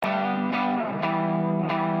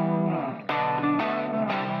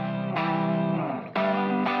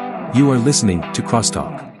You are listening to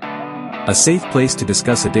Crosstalk, a safe place to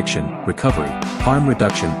discuss addiction, recovery, harm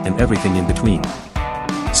reduction, and everything in between.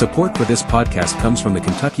 Support for this podcast comes from the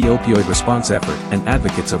Kentucky Opioid Response Effort and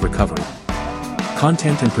Advocates of Recovery.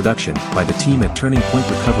 Content and production by the team at Turning Point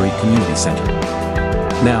Recovery Community Center.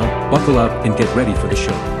 Now, buckle up and get ready for the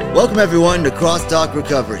show. Welcome everyone to Crosstalk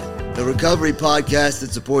Recovery, the recovery podcast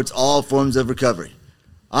that supports all forms of recovery.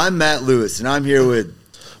 I'm Matt Lewis, and I'm here with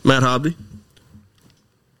Matt Hobby,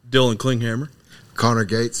 Dylan Klinghammer, Connor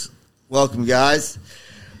Gates. Welcome, guys.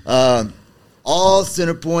 All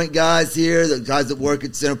CenterPoint guys here, the guys that work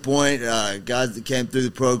at CenterPoint, guys that came through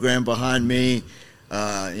the program behind me.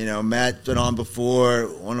 Matt's been on before,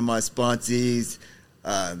 one of my sponsees.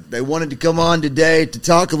 They wanted to come on today to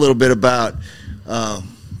talk a little bit about,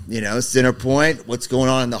 CenterPoint, what's going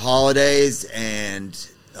on in the holidays, and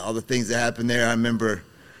all the things that happened there. I remember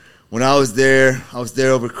when I was there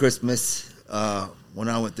over Christmas when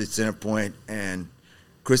I went to CenterPoint, and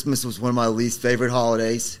Christmas was one of my least favorite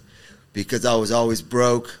holidays because I was always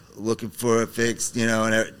broke, looking for a fix,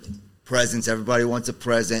 and presents. Everybody wants a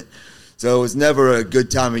present. So it was never a good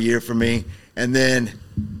time of year for me. And then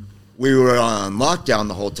we were on lockdown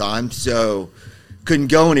the whole time, so couldn't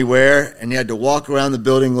go anywhere, and you had to walk around the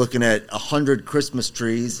building looking at 100 Christmas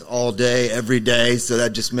trees all day, every day, so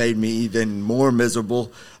that just made me even more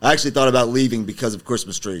miserable. I actually thought about leaving because of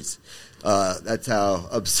Christmas trees. That's how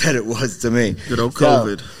upset it was to me. Good old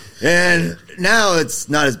COVID. And now it's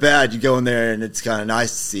not as bad. You go in there, and it's kind of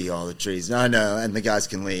nice to see all the trees. And I know, and the guys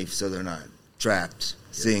can leave, so they're not trapped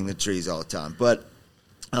seeing the trees all the time. But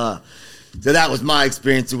so that was my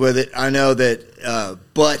experience with it. I know that,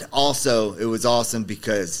 but also it was awesome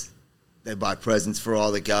because they buy presents for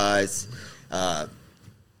all the guys.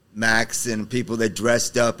 Max and people, they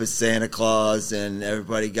dressed up as Santa Claus, and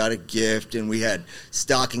everybody got a gift, and we had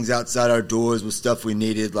stockings outside our doors with stuff we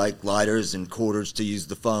needed, like lighters and quarters to use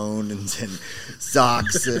the phone, and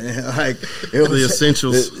socks, and the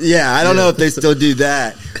essentials. I don't know if they still do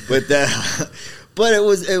that, but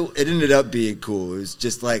it ended up being cool. It was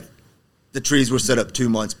just like the trees were set up 2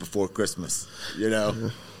 months before Christmas,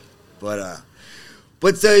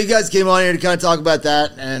 But so you guys came on here to kind of talk about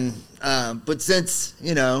that, and but since,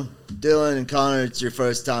 Dylan and Connor, it's your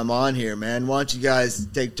first time on here, man, why don't you guys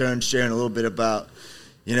take turns sharing a little bit about,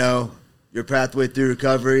 your pathway through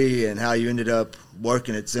recovery and how you ended up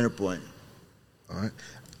working at CenterPoint. All right.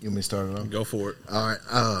 You want me to start it off? Go for it. All right.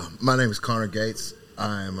 My name is Connor Gates.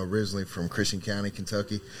 I am originally from Christian County,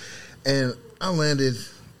 Kentucky, and I landed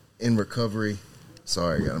in recovery.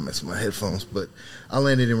 Sorry, I got to mess with my headphones, but I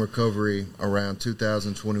landed in recovery around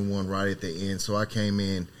 2021, right at the end. So I came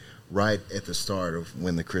in right at the start of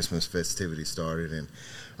when the Christmas festivities started. And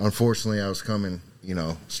unfortunately, I was coming,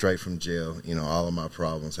 straight from jail. All of my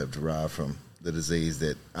problems have derived from the disease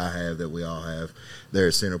that I have, that we all have there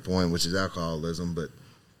at CenterPoint, which is alcoholism. But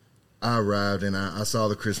I arrived and I saw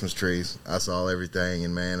the Christmas trees. I saw everything.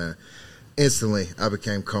 And, man, instantly I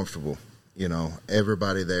became comfortable.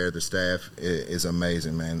 Everybody there, the staff is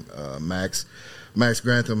amazing, man. Max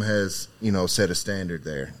Grantham has, set a standard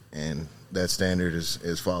there, and that standard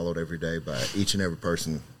is followed every day by each and every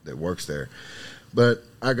person that works there. But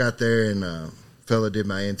I got there, and a fella did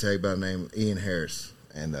my intake by the name of Ian Harris,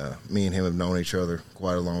 and me and him have known each other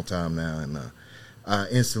quite a long time now, and I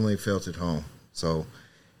instantly felt at home. So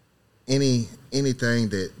anything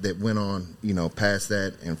that went on, past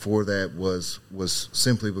that and for that was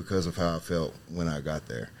simply because of how I felt when I got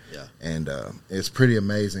there. Yeah. And it's pretty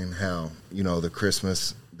amazing how, the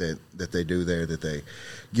Christmas that they do there, that they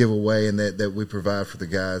give away and that we provide for the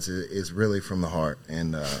guys is really from the heart.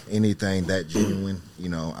 And anything that genuine,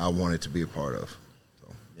 I wanted to be a part of. So.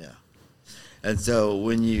 Yeah. And so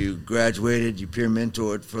when you graduated, you peer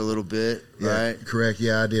mentored for a little bit, right? Yeah, correct.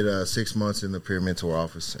 Yeah, I did 6 months in the peer mentor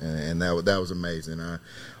office, and that was amazing. A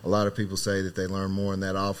lot of people say that they learn more in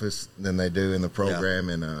that office than they do in the program,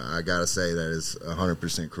 and I got to say that is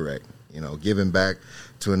 100% correct. Giving back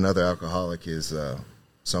to another alcoholic is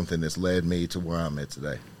something that's led me to where I'm at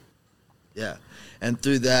today. Yeah. And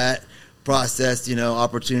through that process,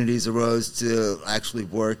 opportunities arose to actually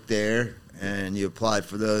work there. And you applied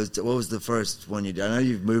for those. What was the first one you did? I know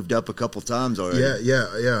you've moved up a couple times already.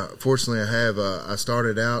 Yeah. Fortunately, I have. I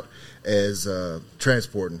started out as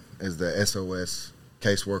transporting, as the SOS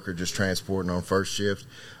caseworker, just transporting on first shift.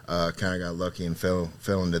 Kind of got lucky and fell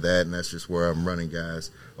into that, and that's just where I'm running guys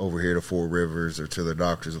over here to Four Rivers or to their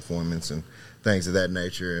doctor's appointments and things of that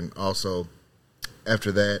nature. And also,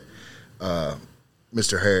 after that,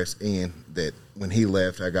 Mr. Harris, Ian, that when he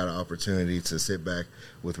left, I got an opportunity to sit back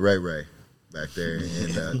with Ray. back there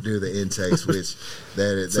and do the intakes, which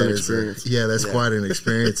that is experience. That's quite an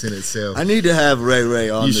experience in itself. I need to have Ray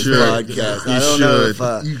on this podcast. I don't know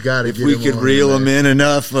if we could reel him in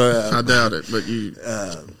enough. I doubt it,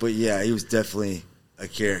 but yeah, he was definitely a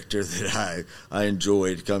character that I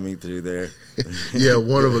enjoyed coming through there. Yeah,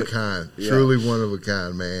 one of a kind. Yeah. Truly one of a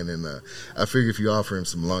kind, man. And I figure if you offer him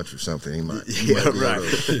some lunch or something, he might. Right.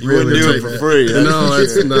 You really wouldn't do it for free.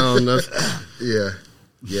 No.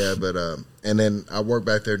 Yeah, but and then I worked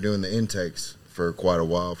back there doing the intakes for quite a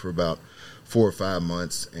while, for about 4 or 5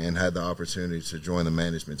 months, and had the opportunity to join the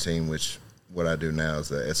management team, which what I do now is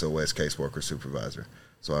the SOS caseworker supervisor.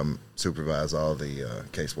 So I supervise all the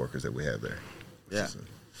caseworkers that we have there. Yeah.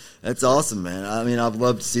 That's awesome, man. I mean, I've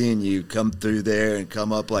loved seeing you come through there and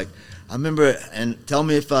come up. Like, I remember, and tell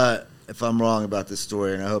me if I'm wrong about this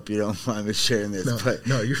story, and I hope you don't mind me sharing this.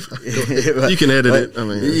 No, you're fine. You can edit it. I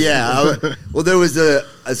mean, yeah. Well, there was a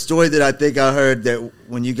story that I think I heard that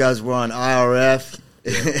when you guys were on IRF,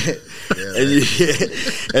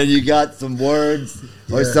 and you got some words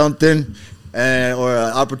or something, or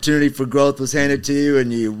an opportunity for growth was handed to you,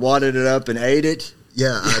 and you wadded it up and ate it.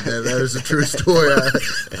 Yeah, that is a true story.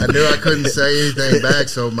 I knew I couldn't say anything back,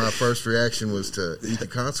 so my first reaction was to eat the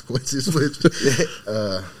consequences, which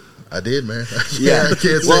I did, man. Yeah. I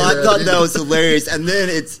can't say I thought that was hilarious. And then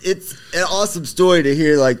it's an awesome story to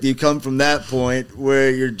hear, like, you come from that point where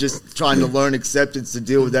you're just trying to learn acceptance to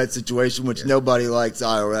deal with that situation, which nobody likes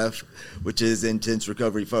IRF, which is intense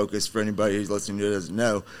recovery focus for anybody who's listening to it doesn't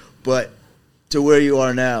know. But to where you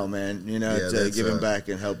are now, man, to giving back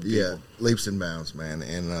and help people. Yeah, leaps and bounds, man.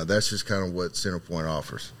 And that's just kind of what CenterPoint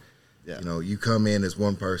offers. Yeah. You come in as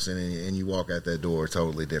one person and you walk out that door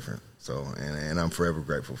totally different. So, and I'm forever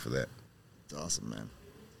grateful for that. It's awesome, man.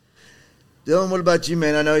 Dylan, what about you,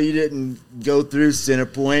 man? I know you didn't go through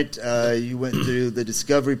CenterPoint. You went through the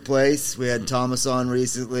Discovery Place. We had Thomas on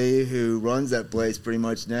recently, who runs that place pretty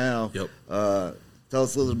much now. Yep. Tell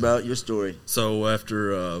us a little about your story. So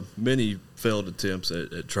after many failed attempts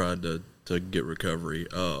at trying to get recovery,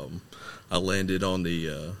 I landed on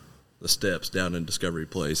the steps down in Discovery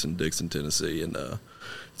Place in Dixon, Tennessee, and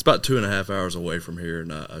it's about 2.5 hours away from here.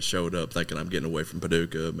 And I showed up thinking I'm getting away from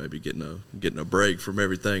Paducah, maybe getting a break from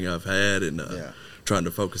everything I've had, and trying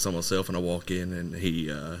to focus on myself. And I walk in, and he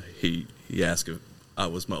asked if I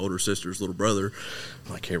was my older sister's little brother.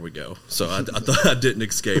 I'm like, here we go. So I thought I didn't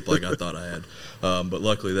escape like I thought I had, but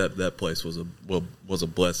luckily that place was a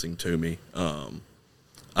blessing to me.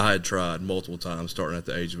 I had tried multiple times starting at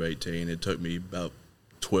the age of 18. It took me about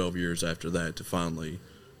 12 years after that to finally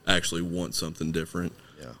actually want something different.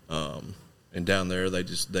 Yeah. And down there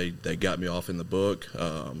they got me off in the book,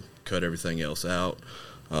 cut everything else out.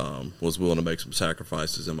 Was willing to make some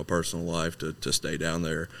sacrifices in my personal life to stay down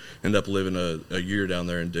there. Ended up living a year down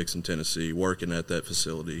there in Dixon, Tennessee, working at that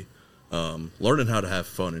facility, learning how to have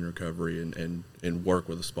fun in recovery and work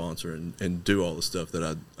with a sponsor and do all the stuff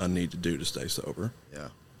that I need to do to stay sober. Yeah.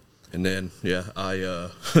 And then,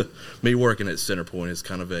 me working at CenterPoint is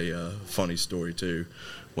kind of a funny story, too.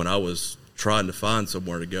 When I was trying to find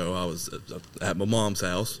somewhere to go, I was at my mom's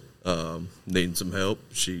house, needing some help.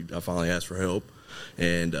 I finally asked for help.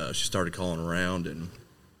 And she started calling around, and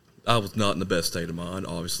I was not in the best state of mind,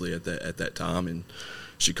 obviously, at that time. And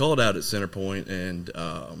she called out at CenterPoint,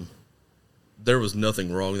 and there was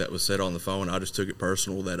nothing wrong that was said on the phone. I just took it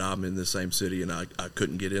personal that I'm in the same city, and I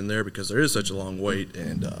couldn't get in there because there is such a long wait,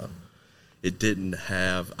 and I didn't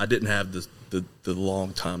have the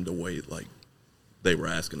long time to wait like they were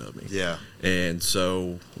asking of me. Yeah. And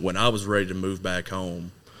so when I was ready to move back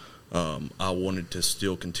home, I wanted to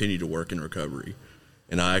still continue to work in recovery.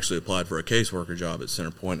 And I actually applied for a caseworker job at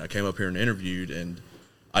CenterPoint. I came up here and interviewed, and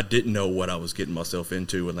I didn't know what I was getting myself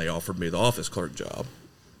into when they offered me the office clerk job.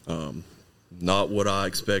 Not what I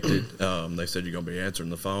expected. They said you're going to be answering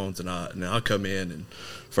the phones, and I come in, and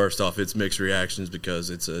first off, it's mixed reactions because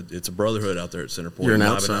it's a brotherhood out there at CenterPoint. You're an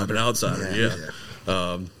outsider. I'm an outsider,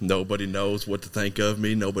 yeah. Nobody knows what to think of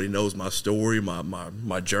me. Nobody knows my story,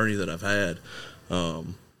 my journey that I've had.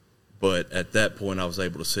 But at that point, I was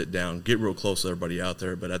able to sit down, get real close to everybody out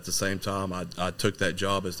there. But at the same time, I took that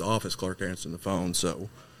job as the office clerk answering the phone. So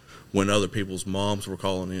when other people's moms were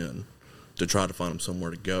calling in to try to find them somewhere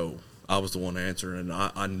to go, I was the one answering, and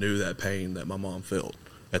I knew that pain that my mom felt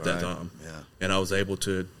at that time. Yeah. And I was able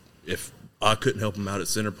to, if I couldn't help them out at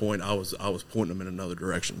CenterPoint, I was pointing them in another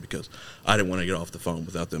direction because I didn't want to get off the phone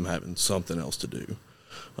without them having something else to do.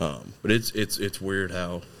 But it's weird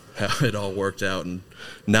how it all worked out, and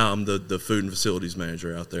now I'm the food and facilities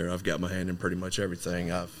manager out there. I've got my hand in pretty much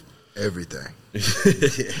everything. I've Everything.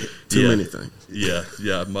 Too many things. Yeah.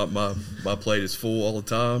 My plate is full all the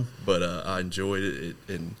time, but I enjoyed it,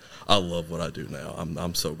 and I love what I do now.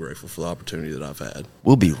 I'm so grateful for the opportunity that I've had.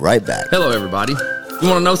 We'll be right back. Hello, everybody. You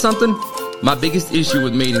want to know something? My biggest issue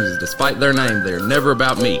with meetings is, despite their name, they're never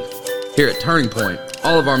about me. Here at Turning Point,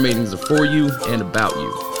 all of our meetings are for you and about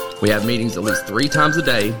you. We have meetings at least 3 times a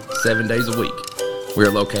day, 7 days a week. We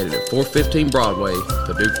are located at 415 Broadway,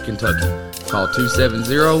 Paducah, Kentucky. Call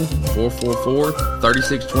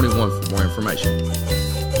 270-444-3621 for more information.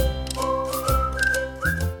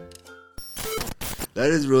 That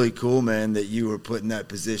is really cool, man, that you were put in that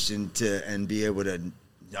position to and be able to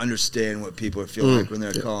understand what people are feeling like when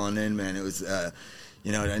they're calling in, man. It was,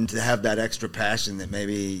 and to have that extra passion that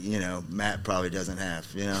maybe, Matt probably doesn't have,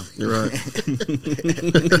 You're right.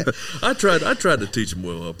 I tried to teach them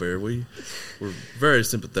well up there. We're very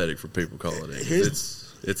sympathetic for people calling in.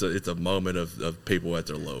 It's a moment of people at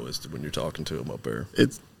their lowest when you're talking to them up there.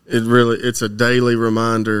 It's a daily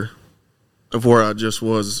reminder of where I just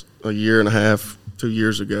was a year and a half, 2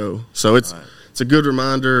 years ago. So it's a good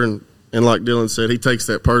reminder, and like Dylan said, he takes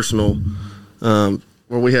that personal.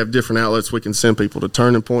 Where we have different outlets, we can send people to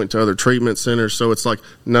Turning Point, to other treatment centers. So it's like,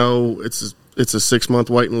 no, it's a 6-month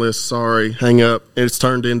waiting list. Sorry, hang up. And it's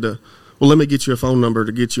turned into, well, let me get you a phone number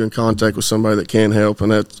to get you in contact with somebody that can help,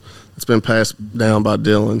 and it's been passed down by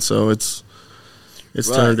Dylan. So it's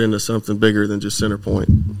turned into something bigger than just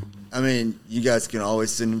CenterPoint. I mean, you guys can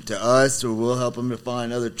always send them to us, or we'll help them to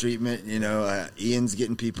find other treatment. Ian's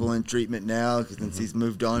getting people in treatment now since he's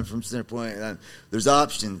moved on from CenterPoint. There's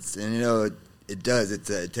options, and it does.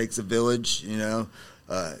 It takes a village,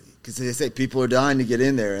 because they say people are dying to get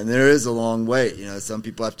in there, and there is a long wait. Some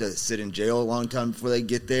people have to sit in jail a long time before they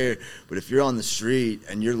get there. But if you're on the street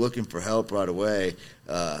and you're looking for help right away,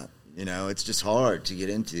 it's just hard to get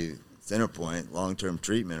into CenterPoint long-term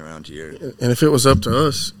treatment around here. And if it was up to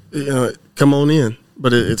us, come on in.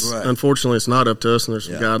 But it's unfortunately it's not up to us, and there's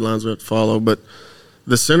some guidelines we have to follow. But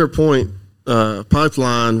the CenterPoint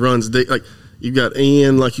pipeline runs deep. Like, you've got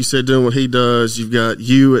Ian, like you said, doing what he does. You've got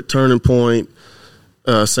you at Turning Point,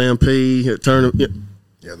 Sam P. at Turning.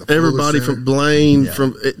 Everybody from Blaine,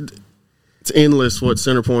 it's endless what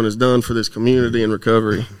CenterPoint has done for this community and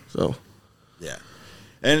recovery. So,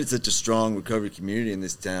 and it's such a strong recovery community in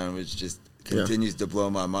this town, which just continues to blow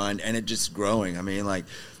my mind, and it just growing. I mean,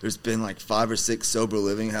 there's been 5 or 6 sober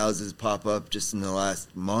living houses pop up just in the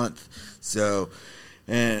last month. So,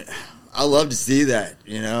 and I love to see that,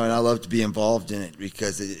 and I love to be involved in it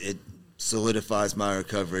because it solidifies my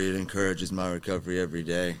recovery. It encourages my recovery every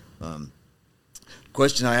day.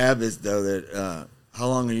 Question I have is, though, that how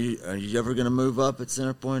long are you ever going to move up at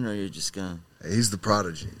CenterPoint, or are you just going to? He's the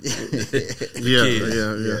prodigy. Yeah.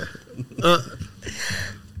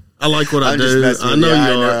 I like what I do. I know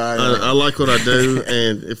you are. I like what I do,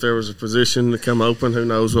 and if there was a position to come open, who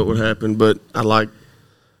knows what would happen. But I like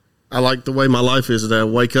the way my life is, that I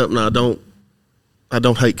wake up and I don't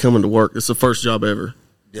hate coming to work. It's the first job ever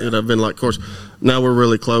that I've been of course, now we're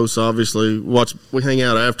really close, obviously. We hang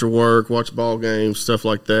out after work, watch ball games, stuff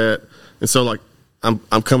like that. And so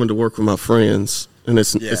I'm coming to work with my friends, and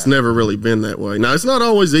it's never really been that way. Now, it's not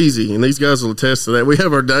always easy, and these guys will attest to that. We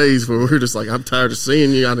have our days where we're just I'm tired of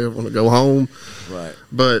seeing you. I don't want to go home. Right.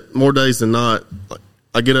 But more days than not,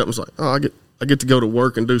 I get up and it's I get to go to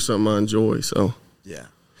work and do something I enjoy. So yeah.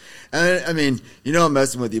 I mean, I'm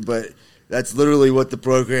messing with you, but that's literally what the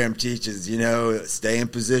program teaches. Stay in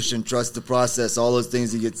position, trust the process, all those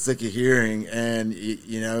things you get sick of hearing. And,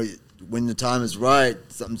 when the time is right,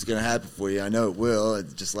 something's going to happen for you. I know it will.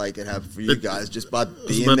 It's just like it happened for you guys, just by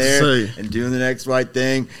being there and doing the next right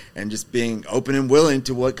thing and just being open and willing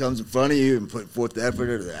to what comes in front of you and putting forth the effort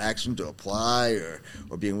or the action to apply or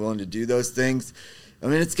being willing to do those things. I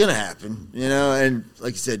mean, it's going to happen, and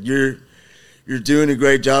like you said, you're doing a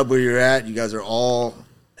great job where you're at. You guys are all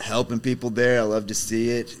helping people there. I love to see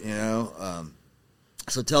it,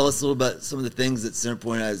 So tell us a little about some of the things that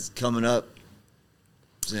CenterPoint has coming up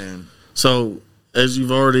soon. So, as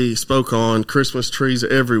you've already spoke on, Christmas trees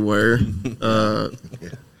everywhere.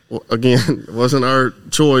 Again, it wasn't our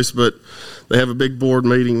choice, but they have a big board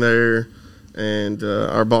meeting there, and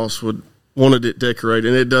our boss wanted it decorated,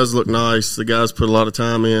 and it does look nice. The guys put a lot of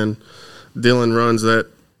time in. Dylan runs that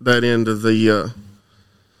end of the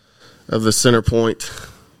CenterPoint.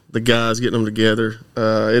 The guys getting them together.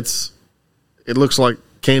 It looks like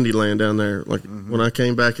Candyland down there. When I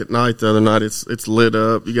came back at night the other night, it's lit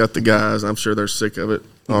up. You got the guys. I'm sure they're sick of it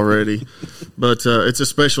already, but it's a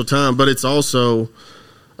special time. But it's also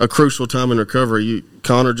a crucial time in recovery.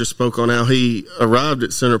 Connor just spoke on how he arrived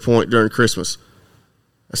at CenterPoint during Christmas.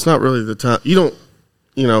 That's not really the time. You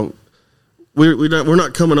don't, we're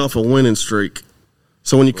not coming off a winning streak.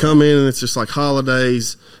 So when you come in and it's just like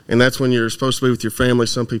holidays, and that's when you're supposed to be with your family.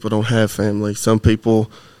 Some people don't have family. Some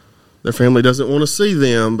people, their family doesn't want to see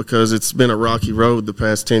them because it's been a rocky road the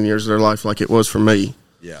past 10 years of their life, like it was for me.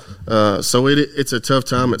 Yeah. So it's a tough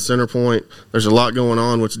time at CenterPoint. There's a lot going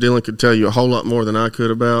on, which Dylan could tell you a whole lot more than I could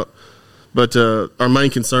about. But our main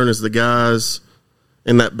concern is the guys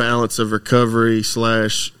and that balance of recovery /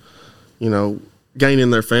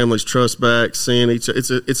 gaining their family's trust back, seeing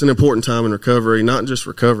it's an important time in recovery, not just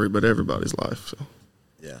recovery, but everybody's life. So.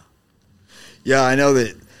 Yeah, I know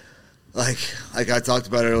that. Like I talked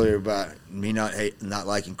about earlier about me not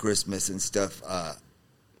liking Christmas and stuff. I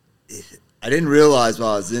didn't realize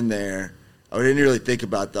while I was in there, I didn't really think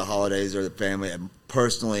about the holidays or the family. And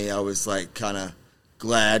personally, I was like kind of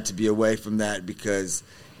glad to be away from that because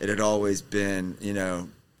it had always been,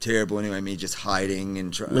 terrible anyway. Me just hiding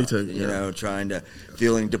and trying to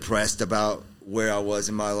feeling depressed about where I was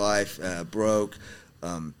in my life, broke.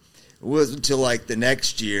 It wasn't until like the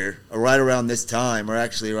next year, or right around this time, or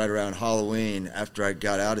actually right around Halloween, after I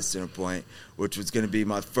got out of CenterPoint, which was going to be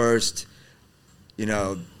my first.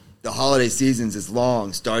 The holiday seasons is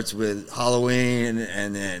long. Starts with Halloween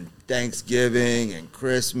and then Thanksgiving and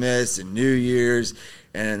Christmas and New Year's,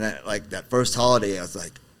 and that first holiday, I was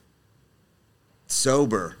like,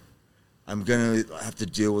 sober. I'm going to have to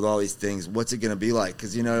deal with all these things. What's it going to be like?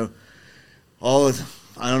 Because, I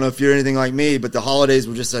don't know if you're anything like me, but the holidays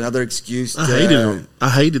were just another excuse. I hated them. I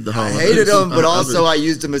hated the holidays. I hated them, but also I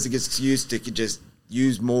used them as an excuse to just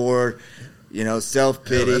use more,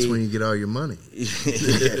 self-pity. That's when you get all your money.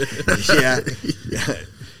 yeah,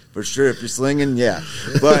 for sure. If you're slinging, yeah.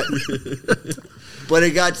 But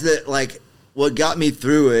it got to what got me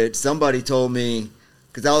through it, somebody told me,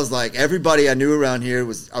 because I was like, everybody I knew around here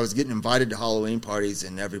I was getting invited to Halloween parties,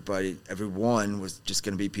 and everyone was just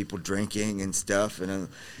going to be people drinking and stuff. And,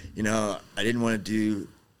 I didn't want to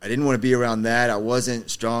be around that. I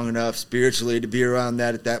wasn't strong enough spiritually to be around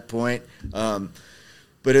that at that point.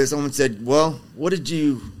 But if someone said, well, what did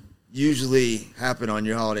you usually happen on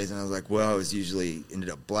your holidays? And I was like, well, I was usually ended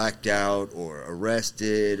up blacked out or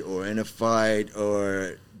arrested or in a fight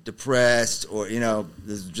or depressed, or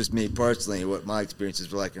this is just me personally, what my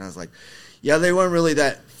experiences were like. And I was like, yeah, they weren't really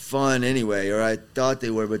that fun anyway, or I thought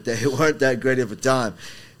they were, but they weren't that great of a time.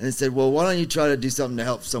 And they said, well, why don't you try to do something to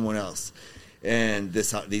help someone else and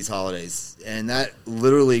these holidays? And that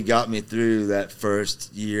literally got me through that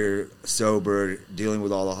first year sober, dealing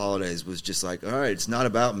with all the holidays. Was just like, all right, it's not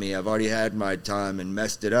about me. I've already had my time and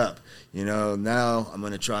messed it up. Now I'm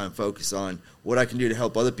going to try and focus on what I can do to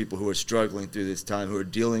help other people who are struggling through this time, who are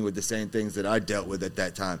dealing with the same things that I dealt with at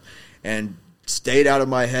that time. And stayed out of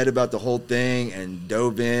my head about the whole thing and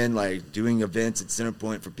dove in, doing events at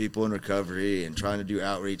CenterPoint for people in recovery and trying to do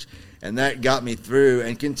outreach. And that got me through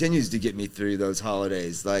and continues to get me through those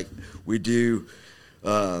holidays. We do,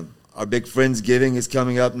 our big Friendsgiving is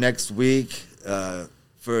coming up next week.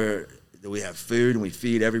 We have food, and we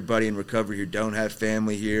feed everybody in recovery who don't have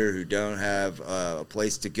family here, who don't have a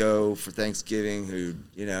place to go for Thanksgiving, who,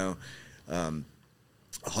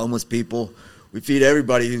 homeless people. We feed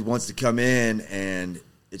everybody who wants to come in, and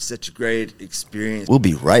it's such a great experience. We'll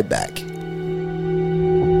be right back.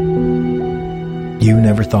 You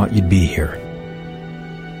never thought you'd be here.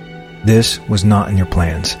 This was not in your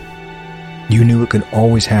plans. You knew it could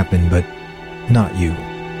always happen, but not you,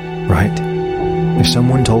 right? If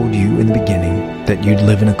someone told you in the beginning that you'd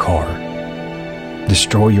live in a car,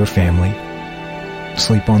 destroy your family,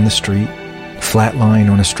 sleep on the street, flatline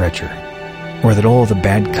on a stretcher, or that all the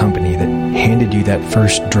bad company that handed you that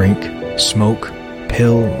first drink, smoke,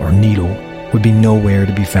 pill, or needle would be nowhere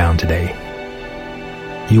to be found today,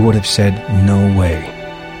 you would have said no way.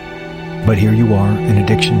 But here you are, and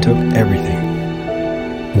addiction took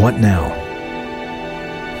everything. What now?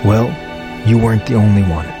 Well, you weren't the only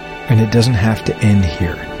one, and it doesn't have to end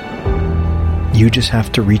here. You just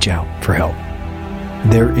have to reach out for help.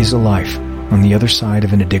 There is a life on the other side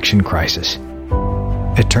of an addiction crisis.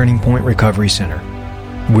 At Turning Point Recovery Center,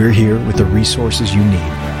 we're here with the resources you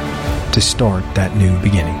need to start that new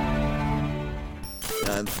beginning.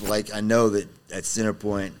 I know that at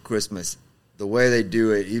CenterPoint Christmas, the way they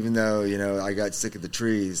do it, even though, I got sick of the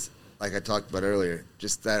trees, like I talked about earlier,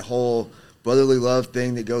 just that whole brotherly love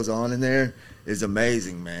thing that goes on in there is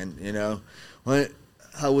amazing, man.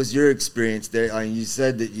 How was your experience there? I mean, you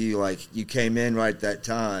said that you came in right at that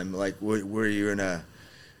time. Were you in a?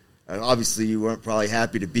 Obviously, you weren't probably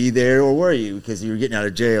happy to be there, or were you? Because you were getting out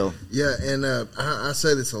of jail. Yeah, and I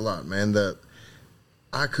say this a lot, man.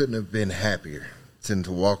 I couldn't have been happier than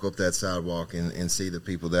to walk up that sidewalk and see the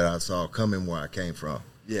people that I saw coming where I came from.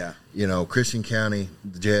 Yeah. You know, Christian County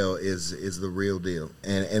Jail is the real deal.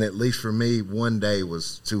 And at least for me, one day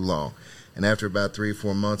was too long. And after about 3 or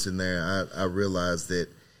 4 months in there, I realized that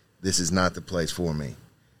this is not the place for me.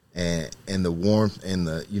 And the warmth and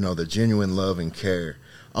the, you know, the genuine love and care,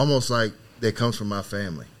 almost like that comes from my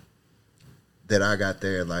family that I got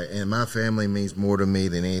there. Like, and my family means more to me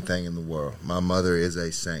than anything in the world. My mother is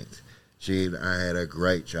a saint. I had a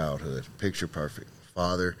great childhood, picture perfect.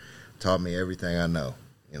 Father taught me everything I know.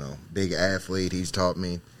 You know, big athlete. He's taught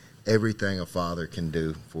me everything a father can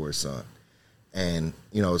do for his son. And,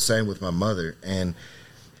 you know, same with my mother. And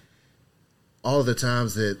all the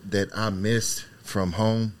times that I missed from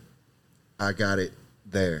home, I got it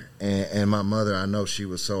there. And my mother, I know she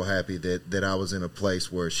was so happy that I was in a place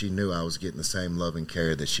where she knew I was getting the same love and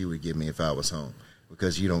care that she would give me if I was home,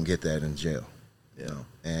 because you don't get that in jail. You know,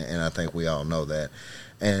 and I think we all know that.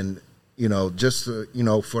 And, you know, just, you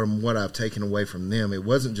know, from what I've taken away from them, it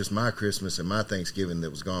wasn't just my Christmas and my Thanksgiving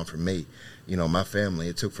that was gone from me. You know, my family,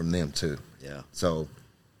 it took from them too. Yeah. So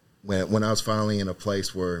when I was finally in a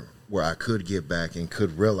place where I could give back and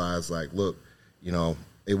could realize, like, look, you know,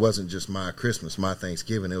 it wasn't just my Christmas, my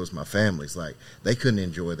Thanksgiving, it was my family's. Like, they couldn't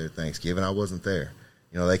enjoy their Thanksgiving, I wasn't there.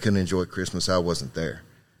 You know, they couldn't enjoy Christmas, I wasn't there.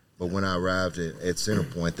 But when I arrived at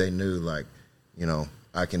CenterPoint, they knew, like, you know,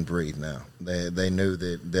 I can breathe now. They knew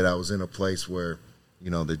that I was in a place where, you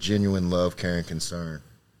know, the genuine love, care, and concern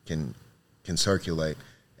can circulate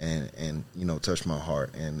and you know, touch my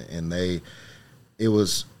heart. And it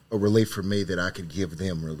was a relief for me that I could give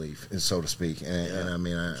them relief, and so to speak. And I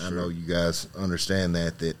mean, I know you guys understand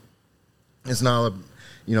that it's not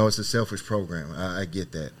you know, it's a selfish program. I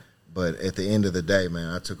get that. But at the end of the day,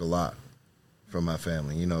 man, I took a lot from my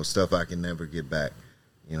family. You know, stuff I can never get back.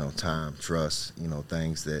 You know, time, trust, you know,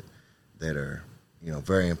 things that are, you know,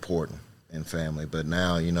 very important in family. But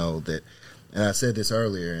now, you know, that, and I said this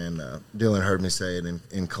earlier, and Dylan heard me say it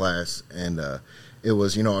in class, and it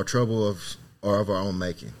was, you know, our trouble are of our own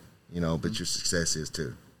making, you know, but your success is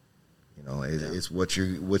too. You know, it's what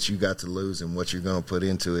you got to lose and what you're going to put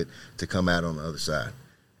into it to come out on the other side.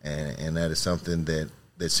 And that is something that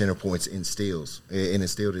CenterPoint instills, and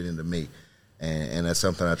instilled it into me. And that's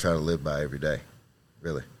something I try to live by every day.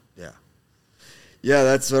 Really? Yeah,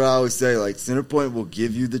 that's what I always say. Like, CenterPoint will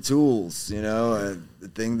give you the tools, you know, and the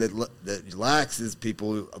thing that lacks is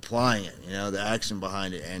people applying it, you know, the action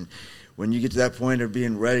behind it. And when you get to that point of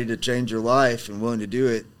being ready to change your life and willing to do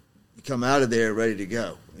it, you come out of there ready to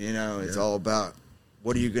go. You know, it's all about,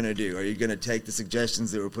 what are you going to do? Are you going to take the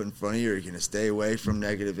suggestions that were put in front of you? Are you going to stay away from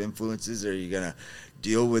negative influences? Are you going to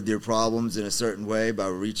deal with your problems in a certain way by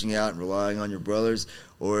reaching out and relying on your brothers?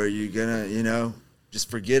 Or are you going to, you know, just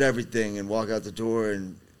forget everything and walk out the door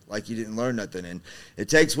and like you didn't learn nothing? And it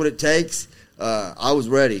takes what it takes. I was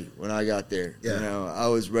ready when I got there. You know, I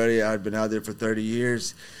was ready. I'd been out there for 30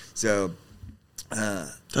 years. So,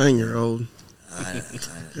 dang, you're old.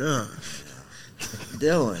 Yeah.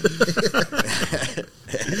 Dylan.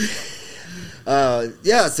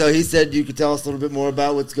 So he said you could tell us a little bit more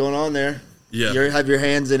about what's going on there. Yeah. You have your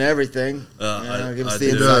hands in everything. Give us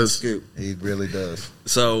the inside scoop. He really does.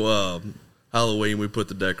 So, Halloween, we put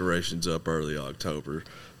the decorations up early October.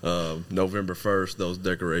 November 1st, those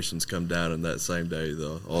decorations come down, and that same day,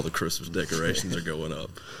 all the Christmas decorations are going up.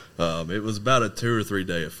 It was about a 2 or 3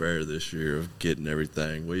 day affair this year of getting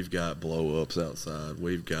everything. We've got blow-ups outside.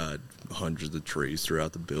 We've got hundreds of trees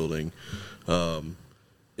throughout the building.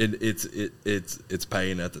 It's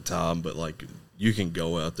paying at the time, but, like, you can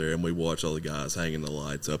go out there, and we watch all the guys hanging the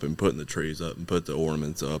lights up and putting the trees up and put the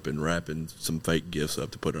ornaments up and wrapping some fake gifts up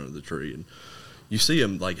to put under the tree. And you see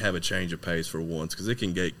them, like, have a change of pace for once, because it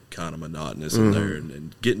can get kind of monotonous in there,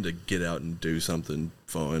 and getting to get out and do something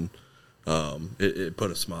fun. It put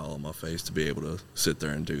a smile on my face to be able to sit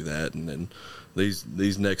there and do that. And then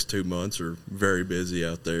these next 2 months are very busy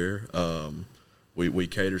out there. We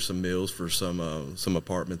cater some meals for some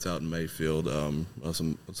apartments out in Mayfield,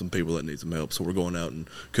 some people that need some help. So we're going out and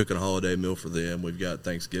cooking a holiday meal for them. We've got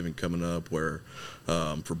Thanksgiving coming up where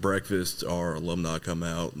for breakfast our alumni come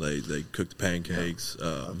out. They cook the pancakes.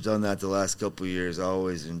 I've done that the last couple of years. I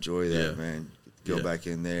always enjoy that, man. Go back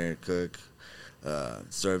in there, cook,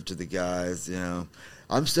 serve to the guys, you know.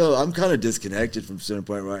 I'm kind of disconnected from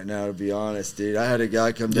CenterPoint right now, to be honest, dude. I had a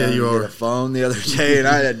guy come down and get a phone the other day, and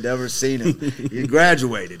I had never seen him. He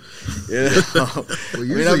graduated. You know? Well, I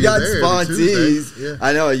mean, I've got sponsees. Yeah.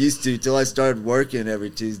 I know I used to till I started working every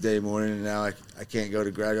Tuesday morning, and now I can't go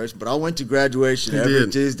to graduation. But I went to graduation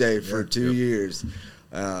every Tuesday for 2 years,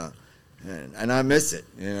 and I miss it.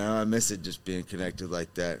 You know, I miss it just being connected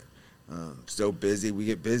like that. So busy. We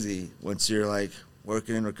get busy once you're, like,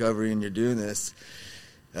 working in recovery and you're doing this.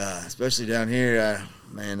 especially down here,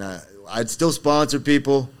 I'd still sponsor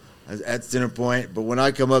people at CenterPoint, but when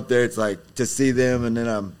I come up there, it's like to see them, and then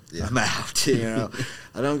I'm out. You know,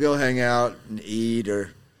 I don't go hang out and eat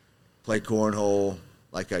or play cornhole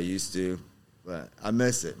like I used to, but I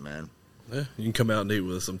miss it, man. Yeah, you can come out and eat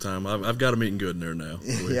with us sometime. I've got them eating good in there now.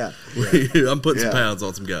 I'm putting some pounds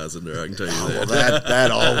on some guys in there, I can tell you that. Well,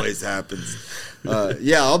 that always happens.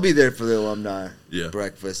 I'll be there for the alumni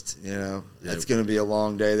breakfast. You know, that's going to be a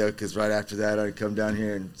long day, though, because right after that, I come down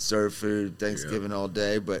here and serve food, Thanksgiving all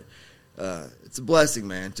day. But it's a blessing,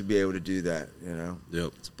 man, to be able to do that, you know.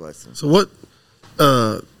 Yep. It's a blessing. So what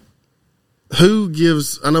who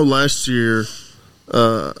gives – I know last year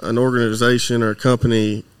an organization or a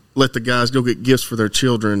company – let the guys go get gifts for their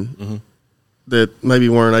children that maybe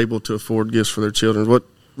weren't able to afford gifts for their children.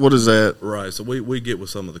 What is that? Right. So we get with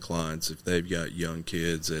some of the clients if they've got young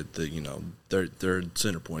kids that they're in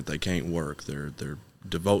CenterPoint, they can't work. They're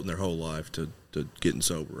devoting their whole life to getting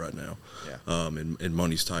sober right now. Yeah. And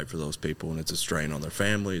money's tight for those people, and it's a strain on their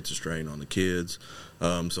family. It's a strain on the kids.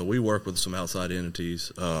 So we work with some outside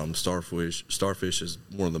entities. Starfish is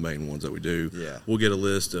one of the main ones that we do. Yeah. We'll get a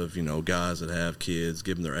list of, guys that have kids,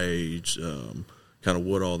 give them their age, kind of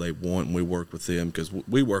what all they want, and we work with them because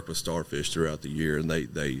we work with Starfish throughout the year, and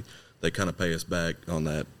they kind of pay us back on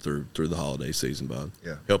that through the holiday season by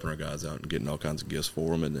helping our guys out and getting all kinds of gifts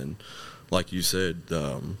for them. And then, like you said,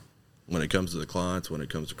 when it comes to the clients, when it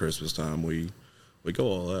comes to Christmas time, we go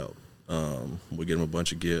all out. We get them a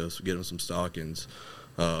bunch of gifts. We get them some stockings,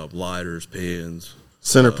 lighters, pens,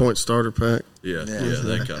 CenterPoint starter pack. Yeah,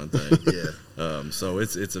 that kind of thing. Yeah. So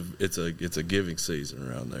it's a giving season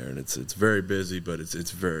around there, and it's very busy, but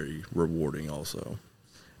it's very rewarding also.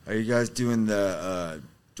 Are you guys doing the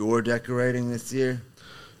door decorating this year?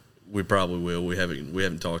 We probably will. We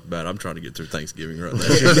haven't talked about it. I'm trying to get through Thanksgiving right now.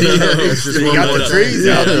 You got the trees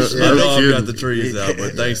out. I know I've got the trees out,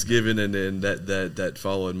 but Thanksgiving and then that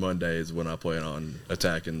following Monday is when I plan on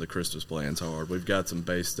attacking the Christmas plans hard. We've got some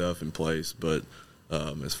base stuff in place, but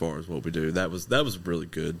as far as what we do, that was a really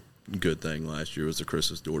good thing last year was the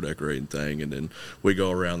Christmas door decorating thing, and then we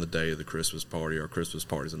go around the day of the Christmas party. Our Christmas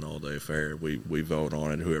party's an all-day affair. We vote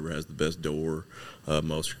on it. Whoever has the best door,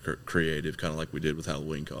 most creative, kind of like we did with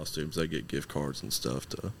Halloween costumes, they get gift cards and stuff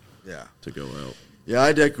to go out. Yeah,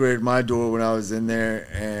 I decorated my door when I was in there,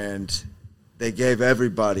 and they gave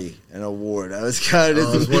everybody an award. I was kind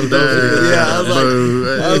of one of those.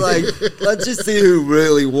 I was like, let's just see who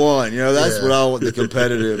really won. That's what I want, the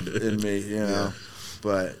competitive in me.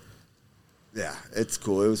 But. Yeah, it's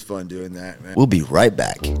cool. It was fun doing that, man. We'll be right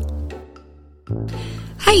back.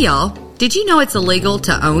 Hey, y'all. Did you know it's illegal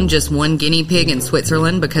to own just one guinea pig in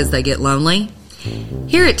Switzerland because they get lonely?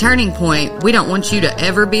 Here at Turning Point, we don't want you to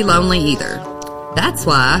ever be lonely either. That's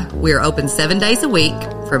why we're open 7 days a week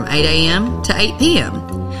from 8 a.m. to 8 p.m.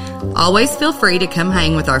 Always feel free to come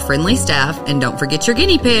hang with our friendly staff, and don't forget your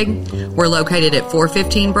guinea pig. We're located at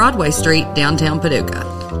 415 Broadway Street, downtown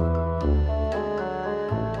Paducah.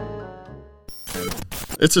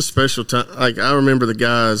 It's a special time. Like, I remember the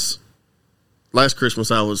guys, last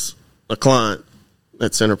Christmas I was a client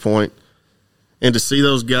at CenterPoint, and to see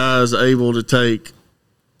those guys able to take,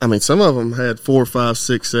 some of them had 4, 5,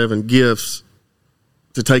 6, 7 gifts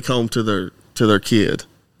to take home to their kid.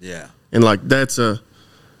 Yeah. And that's a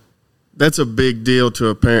big deal to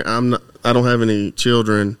a parent. I don't have any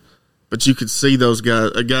children, but you could see those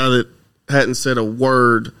guys, a guy that hadn't said a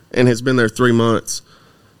word and has been there 3 months,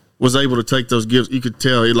 was able to take those gifts. You could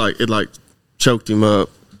tell it choked him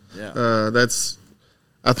up. Yeah.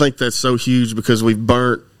 I think that's so huge because we've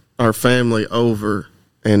burnt our family over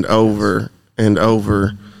and over and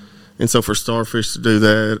over. And so for Starfish to do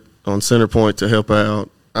that on CenterPoint to help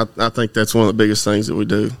out, I think that's one of the biggest things that we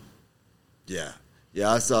do. Yeah.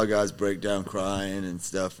 Yeah, I saw guys break down crying and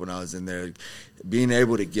stuff when I was in there. Being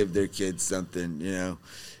able to give their kids something, it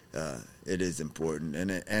is important.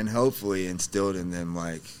 And hopefully instilled in them,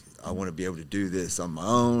 I want to be able to do this on my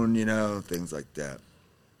own, things like that.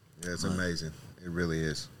 Yeah, it's amazing. It really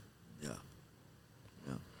is. Yeah.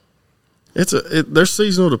 There's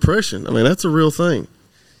seasonal depression. That's a real thing.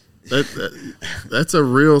 That's a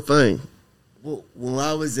real thing. Well, when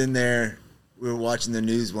I was in there, we were watching the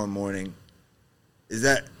news one morning. Is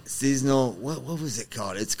that seasonal? What was it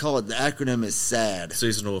called? It's called, the acronym is SAD.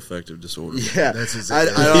 Seasonal affective disorder. Yeah. That's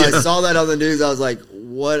exactly. I saw that on the news. I was like,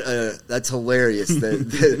 that's hilarious.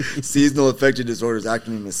 The seasonal affective disorder's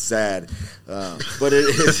acronym is SAD. But it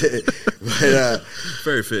is.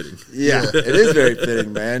 Very fitting. Yeah, it is very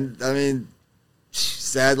fitting, man.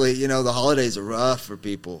 Sadly, the holidays are rough for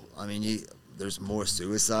people. there's more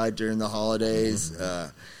suicide during the holidays.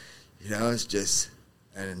 It's just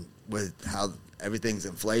and with how everything's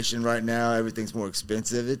inflation right now, everything's more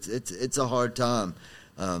expensive. It's a hard time.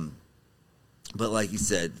 But like you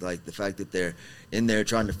said, like the fact that they're in there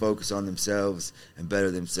trying to focus on themselves and better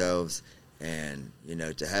themselves, and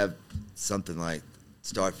to have something like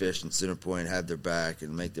Starfish and CenterPoint have their back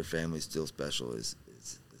and make their families still special is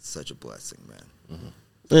such a blessing, man. Mm-hmm.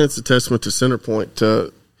 And it's a testament to CenterPoint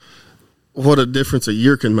to what a difference a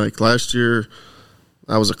year can make. Last year,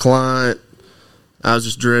 I was a client. I was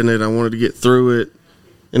just dreading it. I wanted to get through it.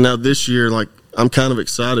 And now this year, like, I'm kind of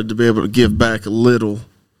excited to be able to give back a little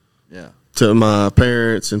to my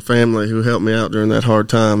parents and family who helped me out during that hard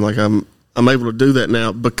time. Like, I'm able to do that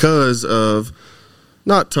now because of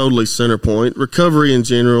not totally CenterPoint, recovery in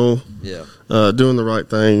general, doing the right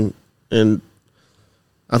thing. And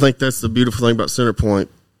I think that's the beautiful thing about CenterPoint.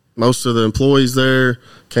 Most of the employees there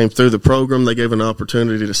came through the program. They gave an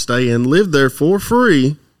opportunity to stay and live there for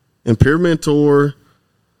free and peer mentor.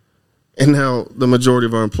 And now the majority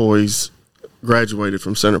of our employees graduated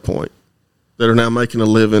from CenterPoint that are now making a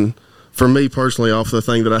living, for me personally, off the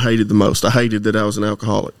thing that I hated the most. I hated that I was an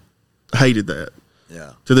alcoholic. I hated that.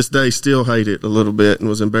 Yeah. To this day, still hate it a little bit and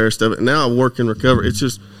was embarrassed of it. Now I work in recovery.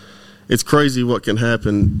 It's crazy what can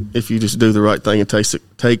happen if you just do the right thing and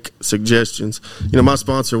take suggestions. My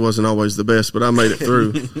sponsor wasn't always the best, but I made it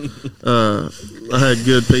through. I had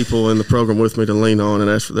good people in the program with me to lean on and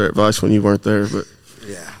ask for their advice when you weren't there. But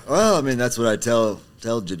yeah, well, I mean, that's what I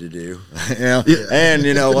told you to do. And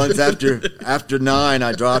once after 9,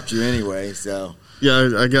 I dropped you anyway. So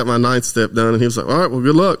yeah, I got my 9th step done, and he was like, "All right, well,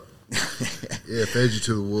 good luck." Yeah, fed you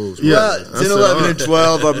to the wolves. Yeah, 10, 11, and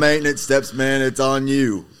 12 are maintenance steps, man. It's on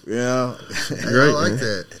you. Great, I like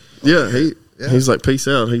that. Yeah, he's like, peace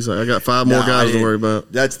out. He's like, I got 5 more guys to worry about.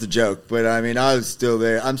 That's the joke. But, I mean, I was still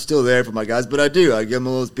there. I'm still there for my guys. But I give them a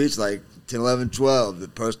little speech like 10, 11, 12. The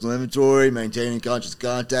personal inventory, maintaining conscious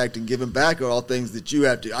contact, and giving back are all things that you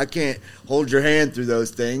have to. I can't hold your hand through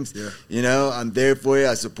those things. Yeah. I'm there for you.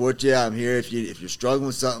 I support you. I'm here. If you're struggling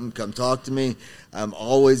with something, come talk to me. I'm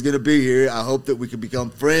always going to be here. I hope that we can become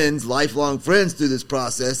friends, lifelong friends through this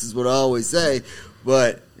process is what I always say.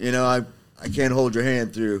 But, I can't hold your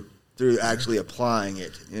hand through actually applying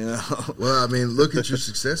it, Well, I mean, look at your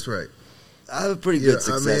success rate. I have a pretty good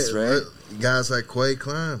success rate. Guys like Quay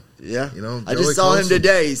Klein. Yeah. I just saw him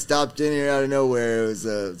today. He stopped in here out of nowhere. It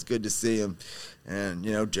was good to see him. And,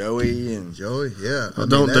 Joey. Yeah.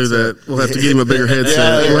 Don't do that. We'll have to get him a bigger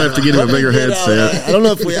headset. We'll have to get him a bigger headset. I don't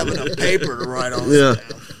know if we have enough paper to write on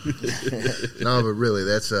this. No, but really,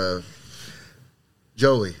 that's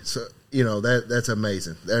Joey. So, that's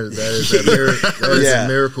amazing. That is a miracle. That is a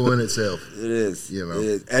miracle in itself. It is. It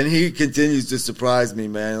is. And he continues to surprise me,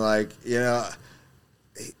 man. Like,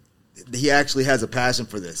 he actually has a passion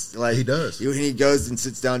for this. Like, he does. He goes and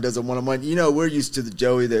sits down and does a one-on-one. We're used to the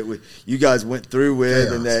Joey that you guys went through with,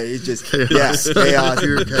 chaos. And that he just chaos,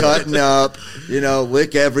 cutting up,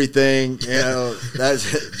 lick everything.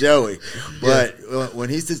 That's Joey. But when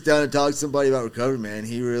he sits down and talks to somebody about recovery, man,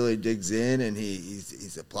 he really digs in and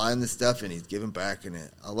he's applying the stuff and he's giving back. And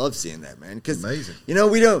I love seeing that, man. Because amazing.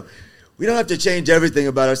 We don't have to change everything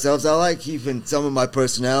about ourselves. I like keeping some of my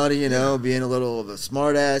personality, being a little of a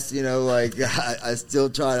smart ass, I still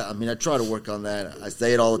try to, I try to work on that. I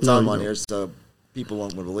say it all the time on here so people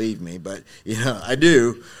won't believe me, but, I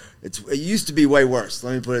do. It used to be way worse,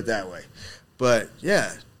 let me put it that way. But,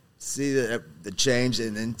 yeah, see the change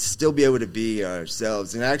and then still be able to be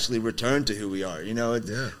ourselves and actually return to who we are.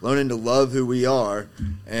 Learning to love who we are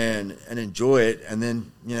and enjoy it and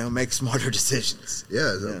then, make smarter decisions.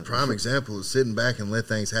 Yeah, a prime example is sitting back and let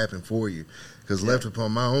things happen for you. Because left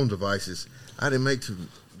upon my own devices, I didn't make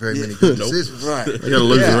very many good decisions. Right. I got a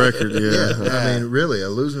losing record, I mean, really, a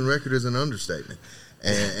losing record is an understatement.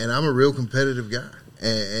 And I'm a real competitive guy.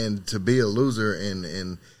 And to be a loser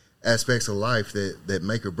in aspects of life that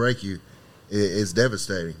make or break you is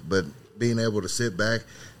devastating. But being able to sit back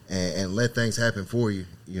and let things happen for you,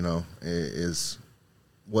 is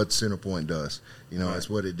what CenterPoint does. It's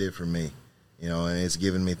what it did for me. And it's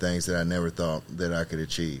given me things that I never thought that I could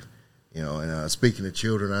achieve. And speaking of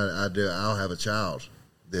children, I'll have a child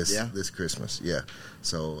this Christmas. Yeah.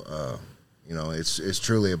 So, it's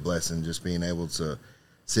truly a blessing just being able to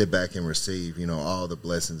sit back and receive, all the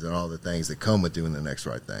blessings and all the things that come with doing the next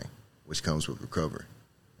right thing, which comes with recovery.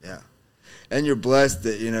 Yeah. And you're blessed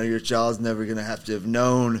that, your child's never going to have to have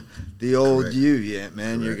known the old you yet,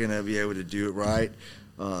 man. Correct. You're going to be able to do it right.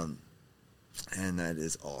 And that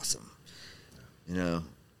is awesome.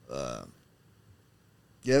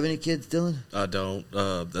 You have any kids, Dylan? I don't.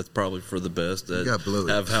 That's probably for the best. That got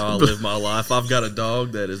Bluey. have how I live my life. I've got a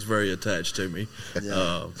dog that is very attached to me.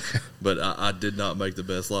 Yeah. But I did not make the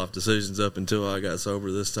best life decisions up until I got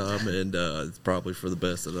sober this time, and it's probably for the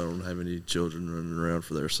best that I don't have any children running around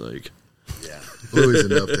for their sake. Yeah. Bluey's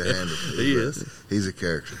enough to handle. He is. He's a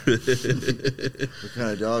character. What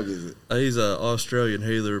kind of dog is it? He's an Australian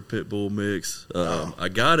Heeler Pit Bull mix. I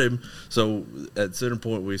got him. So at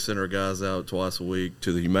CenterPoint, we send our guys out twice a week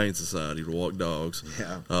to the Humane Society to walk dogs.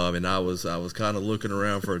 Yeah. And I was kind of looking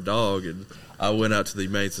around for a dog, and I went out to the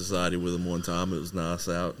Humane Society with him one time. It was nice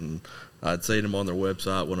out, and I'd seen him on their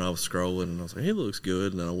website when I was scrolling, and I was like, he looks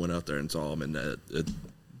good. And then I went out there and saw him, and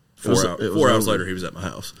Four hours later, he was at my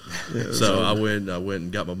house. Yeah, so I went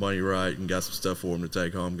and got my money right and got some stuff for him to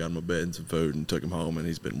take home, got him a bed and some food, and took him home, and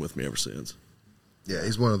he's been with me ever since. Yeah,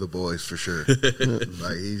 he's one of the boys for sure.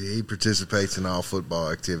 Like he participates in all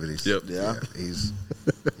football activities. Yep. Yeah. He's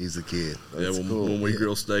the kid. When we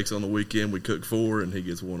grill steaks on the weekend, we cook 4, and he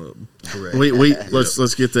gets one of them. Correct.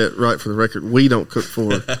 Let's get that right for the record. We don't cook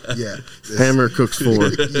 4. Yeah. Hammer cooks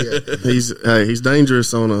 4. Yeah. He's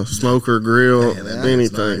dangerous on a smoker, grill,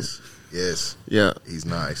 anything. Nice. Yes. Yeah. He's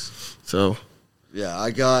nice. So. Yeah,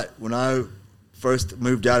 when I first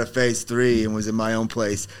moved out of Phase 3 and was in my own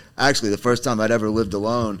place, actually the first time I'd ever lived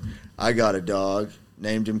alone, I got a dog,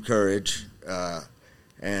 named him Courage,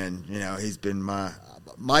 and he's been my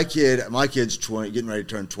kid. My kid's getting ready to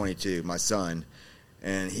turn 22, my son,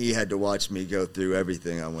 and he had to watch me go through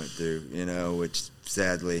everything I went through, which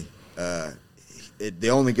sadly, the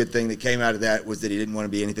only good thing that came out of that was that he didn't want to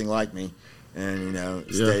be anything like me, and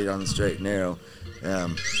stayed on the straight and narrow.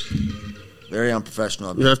 Very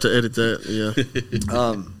unprofessional. You have to edit that, yeah.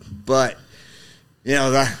 But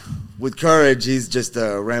with Courage, he's just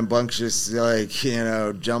a rambunctious,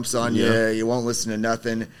 jumps on you. You won't listen to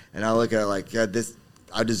nothing. And I look at it like, God,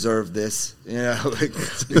 I deserve this,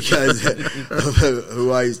 because of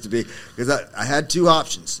who I used to be. Because I had 2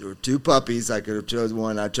 options. There were 2 puppies. I could have chosen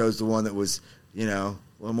one. I chose the one that was, a little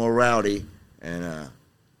more rowdy, and I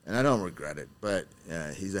don't regret it. But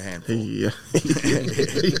he's a handful. Yeah.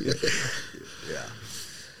 Yeah.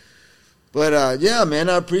 But, man,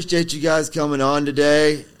 I appreciate you guys coming on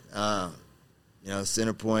today.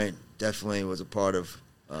 CenterPoint definitely was a part of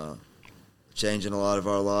changing a lot of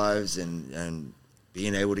our lives and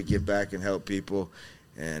being able to give back and help people.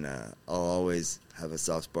 And I'll always have a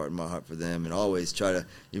soft spot in my heart for them, and always try to,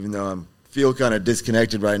 even though I feel kind of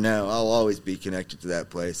disconnected right now, I'll always be connected to that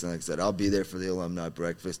place. And like I said, I'll be there for the alumni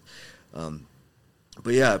breakfast. But,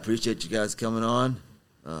 I appreciate you guys coming on.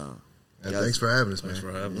 Thanks for having us, man. Thanks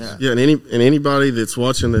for having us. Yeah, and anybody that's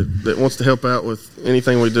watching that wants to help out with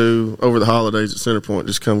anything we do over the holidays at CenterPoint,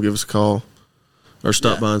 just come give us a call or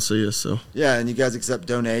stop by and see us. So and you guys accept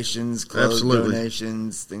donations, clothes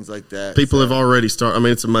donations, things like that. People have already started. I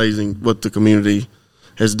mean, it's amazing what the community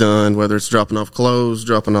has done, whether it's dropping off clothes,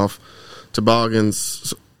 dropping off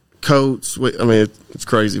toboggans, coats. It's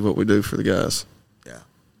crazy what we do for the guys.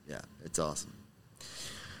 Yeah, it's awesome.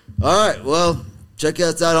 All right, well, check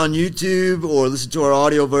us out on YouTube or listen to our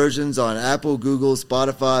audio versions on Apple, Google,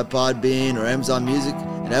 Spotify, Podbean, or Amazon Music.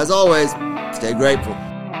 And as always, stay grateful.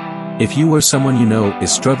 If you or someone you know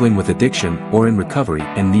is struggling with addiction or in recovery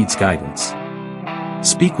and needs guidance,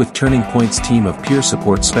 speak with Turning Point's team of peer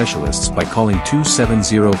support specialists by calling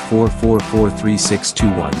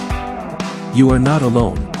 270-444-3621. You are not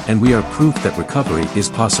alone, and we are proof that recovery is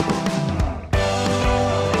possible.